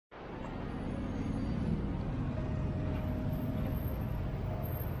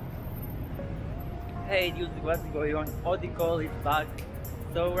Hey dude, what's going on? Audible is back.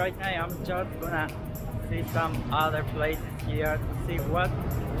 So right now I'm just gonna see some other places here to see what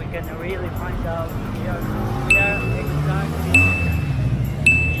we can really find out here. We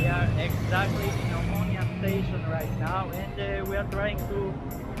are exactly in Omonia station right now, and we are trying to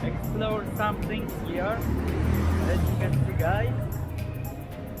explore some things here. As you can see, guys,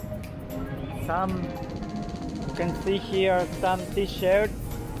 you can see here some t-shirts.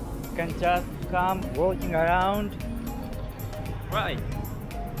 You can just come walking around. Right,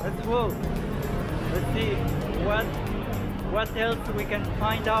 let's go. Let's see what else we can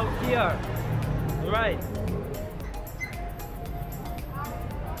find out here. Right,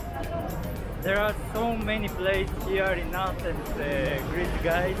 there are so many places here in Athens, Greece,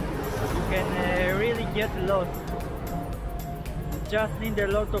 guys. You can really get lost. Just need a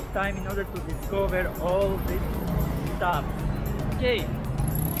lot of time in order to discover all this stuff. Okay,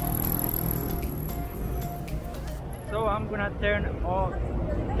 so I'm gonna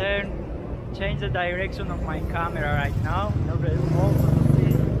change the direction of my camera right now in order also to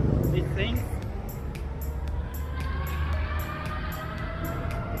see these things.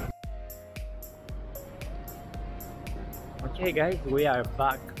 Okay guys, we are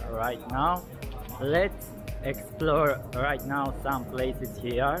back right now. Let's explore right now some places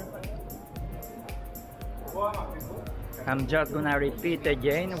here. I'm just gonna repeat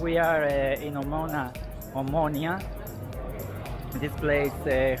again. We are in Omonia. This place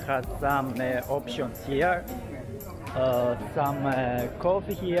has some options here. Some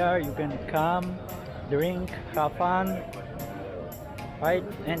coffee here. You can come, drink, have fun, right?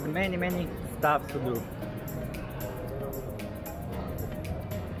 And many stuff to do.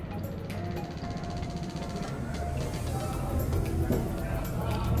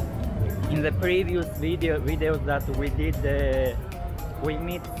 In the previous videos that we did, we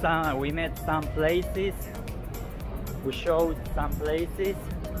met some places. We showed some places.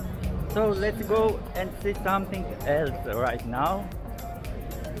 So let's go and see something else right now.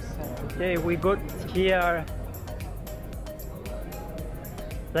 Okay, we got here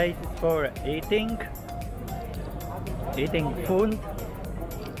places for eating food.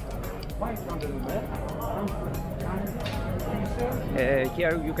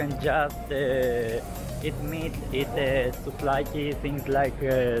 Here you can just eat meat, eat souvlaki, things like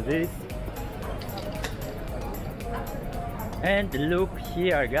this. And look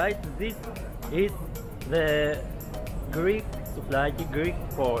here, guys, this is the Greek souvlaki, Greek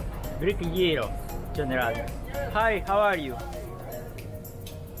pork, Greek gyros, generally. Hi, how are you?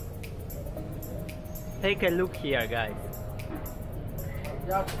 Take a look here, guys.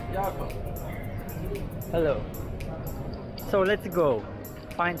 Hello. So let's go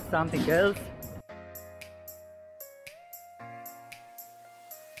find something else.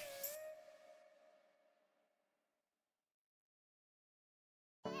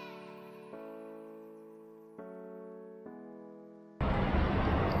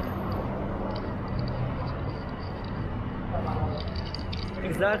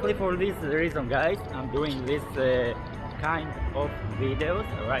 Exactly for this reason, guys, I'm doing this kind of videos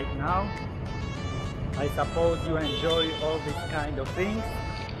right now. I suppose you enjoy all these kind of things.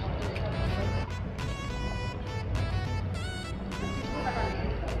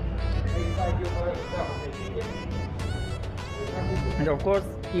 And of course,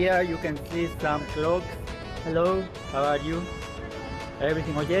 here you can see some clothes. Hello, how are you?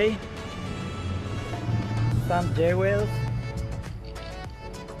 Everything okay? Some jewels.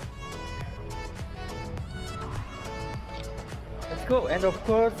 Let's go. And of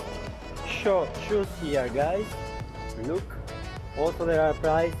course, shoes here, guys. Look, also there are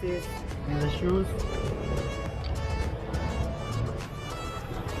prices in the shoes.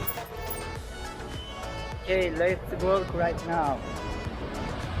 Okay, let's walk right now.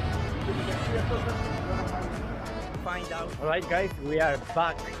 Find out. Alright guys, we are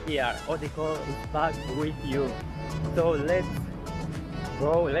back here. Audible is back with you. So let's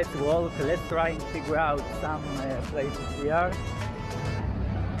go, let's walk, let's try and figure out some places here.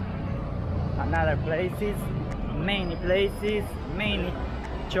 Another places, many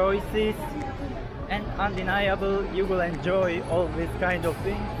choices, and undeniable you will enjoy all these kind of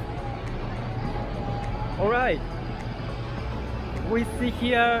things. Alright, we see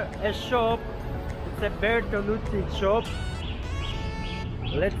here a shop. It's a Bertolucci shop.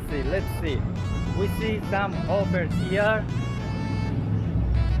 Let's see. We see some offers here.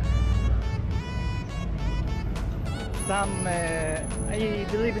 Some I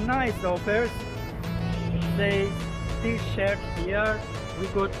believe nice offers. It says t-shirt here. We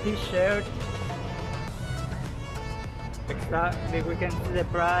got t-shirt. Exactly, we can see the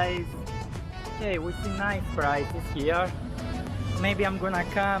price. Okay, we see nice prices here. Maybe I'm gonna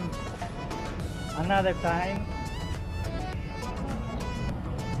come another time.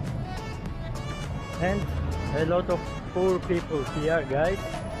 And a lot of poor people here, guys.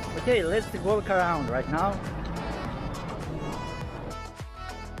 Okay, let's walk around right now.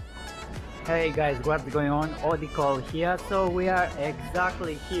 Hey guys, what's going on? Odicol here. So we are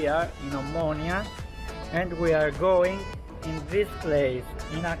exactly here in Omonia, and we are going in this place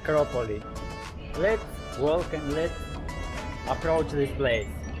in Acropolis. Let's walk and let's approach this place.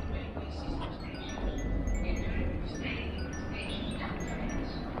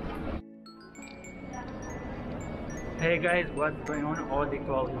 Hey guys, what's going on?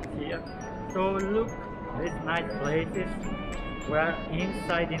 Odicol is here. So look, these nice places. We are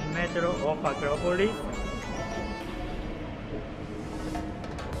inside in metro of Acropolis.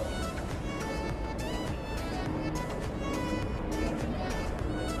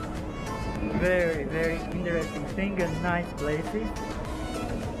 Very, very interesting thing and nice places.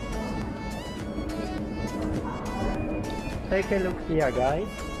 Take a look here, guys.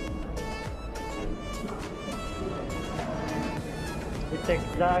 It's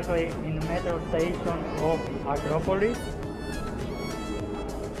exactly in metro station of Acropolis.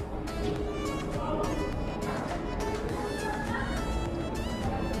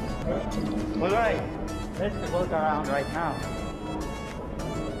 Alright, let's walk around right now.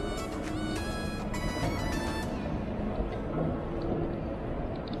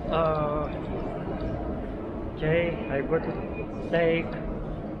 Okay, I got to take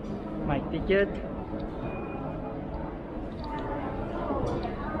my ticket.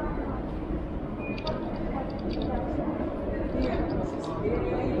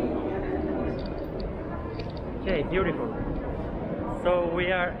 Okay, beautiful. So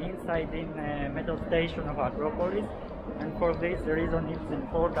we are inside in a metro station of Acropolis, and for this reason it's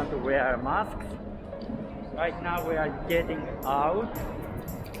important to wear masks. Right now we are getting out,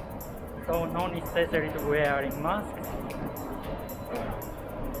 so no necessary to wearing masks.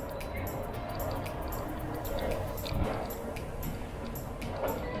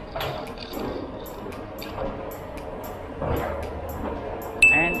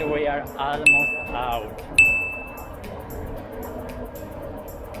 And we are almost out.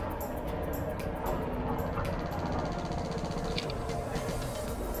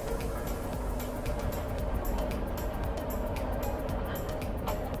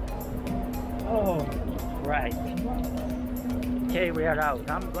 Oh, right. Okay, we are out.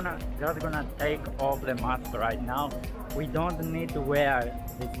 I'm just gonna take off the mask right now. We don't need to wear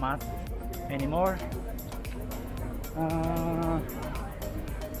this mask anymore.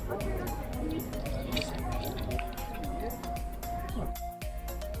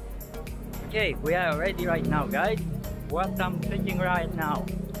 Okay, we are ready right now, guys. What I'm thinking right now,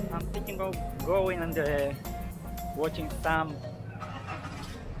 I'm thinking of going and watching some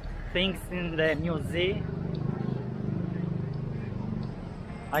things in the museum.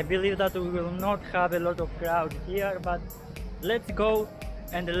 I believe that we will not have a lot of crowd here, but let's go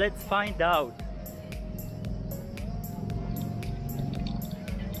and let's find out.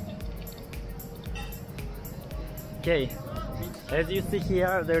 Okay, as you see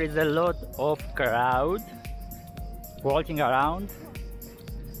here, there is a lot of crowd walking around.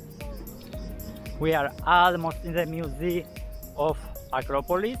 We are almost in the museum of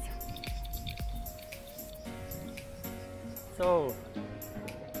Acropolis. So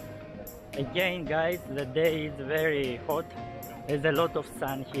again, guys, the day is very hot. There's a lot of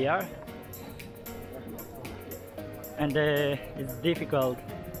sun here, and it's difficult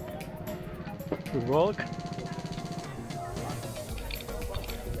to walk.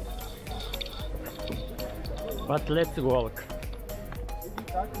 But let's walk.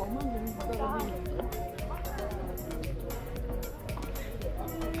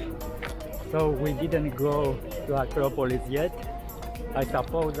 So we didn't go to Acropolis yet. I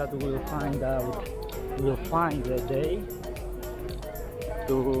suppose that we'll find the day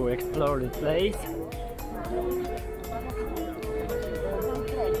to explore the place.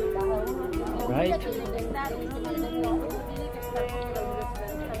 Right?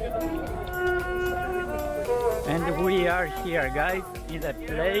 And we are here, guys, in the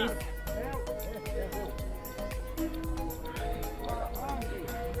place.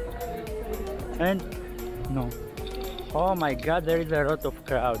 And no, oh my god, there is a lot of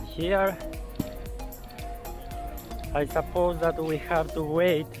crowd here. I suppose that we have to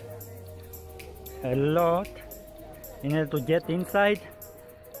wait a lot in order to get inside.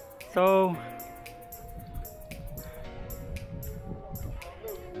 So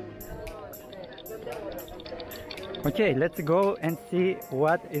okay, let's go and see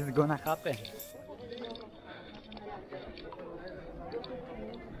what is gonna happen.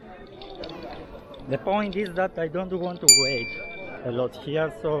 The point is that I don't want to wait a lot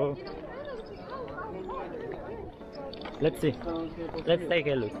here, so let's see. Let's take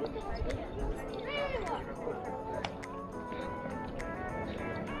a look.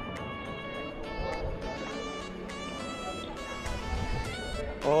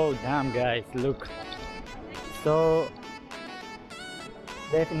 Oh damn guys, look. So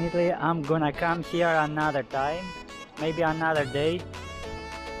definitely I'm gonna come here another time, maybe another day.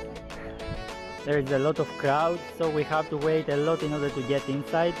 There is a lot of crowd, so we have to wait a lot in order to get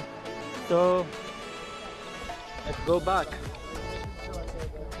inside. So let's go back.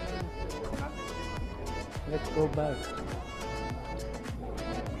 Let's go back.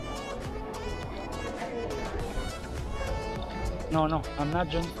 No, I'm not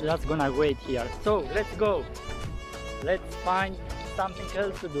just gonna wait here. So let's go. Let's find something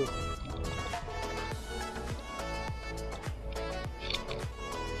else to do.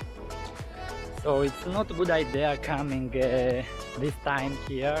 So it's not a good idea coming this time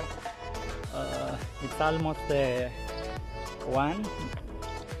here. It's almost 1.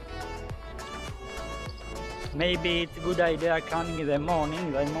 Maybe it's a good idea coming in the morning.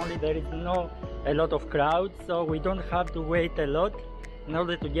 In the morning there is no a lot of crowd, so we don't have to wait a lot in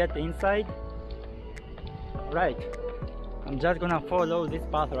order to get inside. Right, I'm just gonna follow this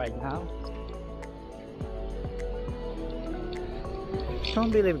path right now. Don't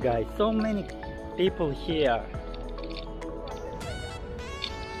believe guys, so many people here.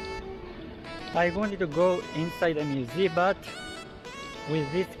 I wanted to go inside the museum, but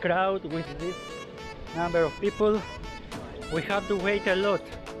with this crowd, with this number of people, we have to wait a lot.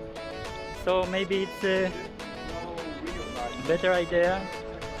 So maybe it's a better idea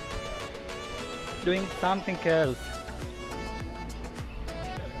doing something else.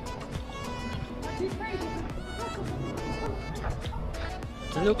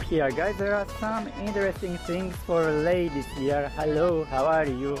 Look here guys, there are some interesting things for ladies here. Hello, how are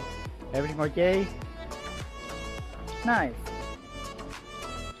you? Everything okay? Nice.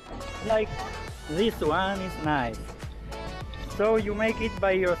 Like this one is nice. So you make it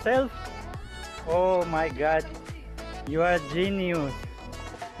by yourself? Oh my god, you are genius.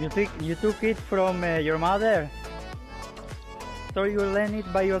 You took it from your mother? So you learn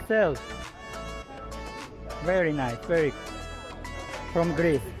it by yourself? Very nice, very from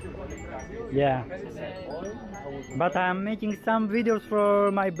Greece. Yeah. But I'm making some videos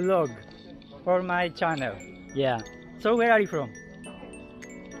for my blog, for my channel. Yeah. So where are you from?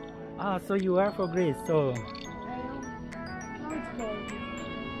 Ah, so you are from Greece, so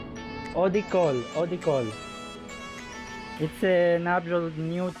Odicol. It's an absolute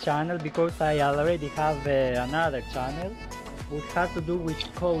new channel because I already have another channel which has to do with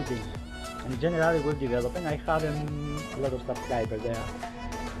coding and generally web development. I have a lot of subscribers there.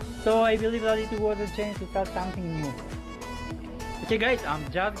 So I believe that it was a chance to start something new. Okay guys, I'm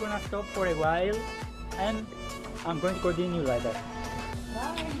just gonna stop for a while and I'm going to continue later.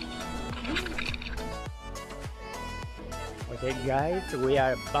 Bye. Okay guys, we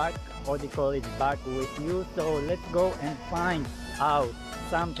are back. Odicol is back with you, so let's go and find out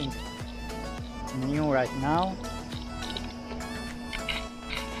something new right now.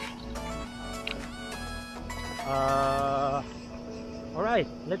 Alright,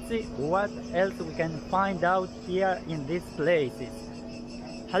 let's see what else we can find out here in these places.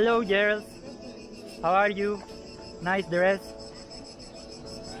 Hello girls, how are you? Nice dress.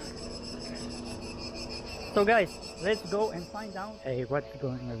 So guys, let's go and find out. Hey, what's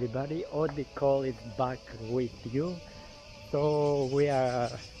going on everybody? Odicol is back with you. So we are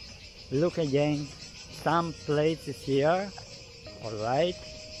looking again some places here. Alright,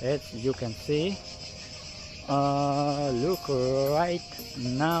 as you can see. Look right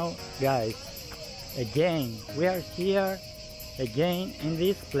now guys. Again, we are here again in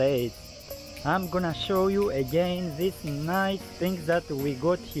this place. I'm gonna show you again these nice things that we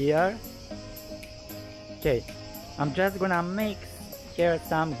got here. Okay, I'm just gonna make here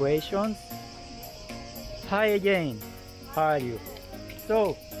some questions. Hi again, how are you?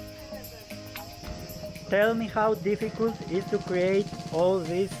 So, tell me how difficult it is to create all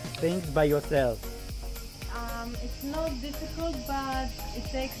these things by yourself. It's not difficult, but it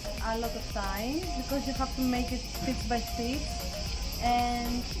takes a lot of time because you have to make it stitch by stitch,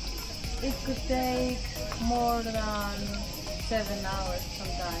 and it could take more than 7 hours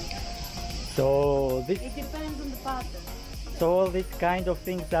sometimes. So this, it depends on the pattern. So all these kind of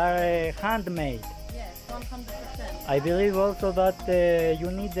things are handmade. Yes, 100%. I believe also that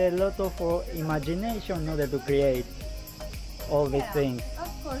you need a lot of imagination in order to create all these things.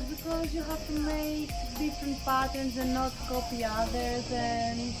 Of course, because you have to make different patterns and not copy others,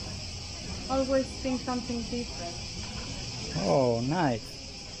 and always think something different. Oh, nice.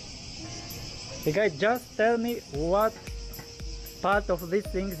 Hey guys, just tell me what part of these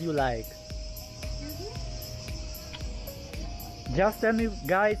things you like. Just tell me,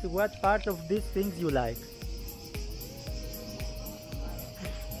 guys, what part of these things you like.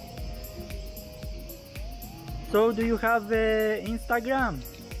 So, do you have Instagram?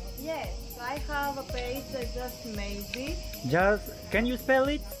 Yes, I have a page I just made it. Can you spell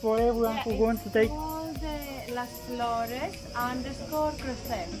it for everyone who wants to take? It's called Las Flores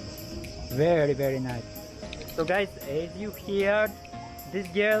 _crochet. Very, very nice. So guys, as you heard, this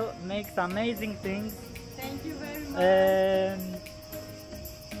girl makes amazing things. Thank you very much.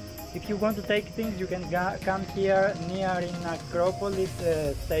 If you want to take things, you can come here near in Acropolis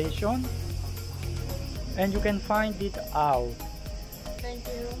station, and you can find it out. Thank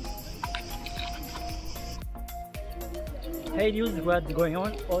you. Hey dudes, what's going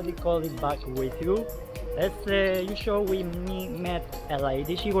on? Odi called it back with you. As usual, we met a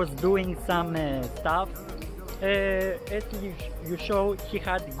lady. She was doing some stuff. As you show, she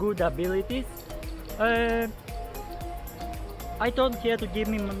had good abilities. I told her to give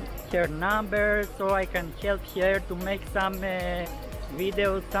me her number so I can help her to make some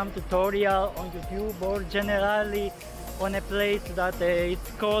videos, some tutorial on YouTube, or generally on a place that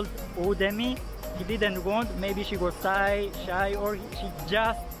it's called Udemy. She didn't want, maybe she was shy, or she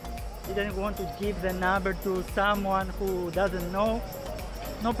just didn't want to give the number to someone who doesn't know.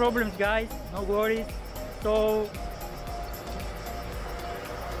 No problems, guys, no worries. So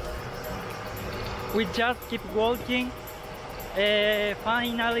we just keep walking.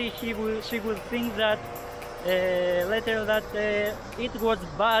 Finally she will think that later that it was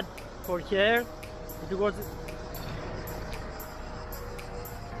bad for her.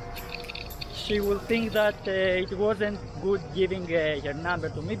 She will think that it wasn't good giving her number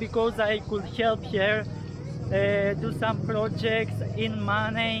to me, because I could help her do some projects in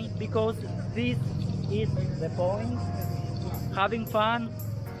money, because this is the point. Having fun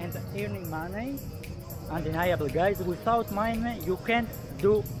and earning money, undeniable, guys. Without money you can't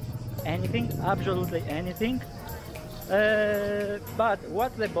do anything, absolutely anything. But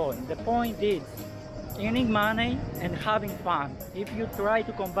what's the point? The point is earning money and having fun. If you try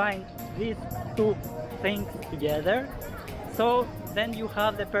to combine these two things together, so then you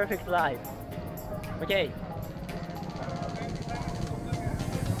have the perfect life. Okay.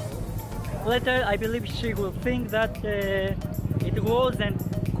 Later I believe she will think that it wasn't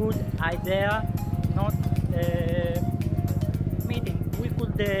good idea not meeting. We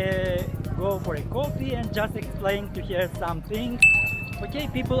could go for a coffee and just explain to her some things. Okay,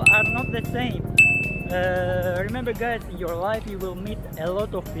 people are not the same. Remember, guys, in your life you will meet a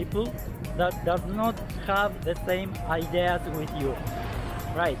lot of people that does not have the same ideas with you,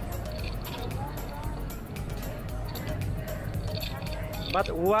 right? But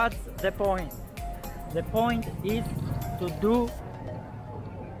what's the point? The point is to do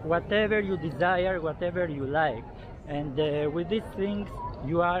whatever you desire, whatever you like, and with these things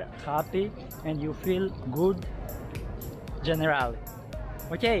you are happy and you feel good generally.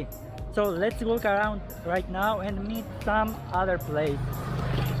 Okay, so let's walk around right now and meet some other places.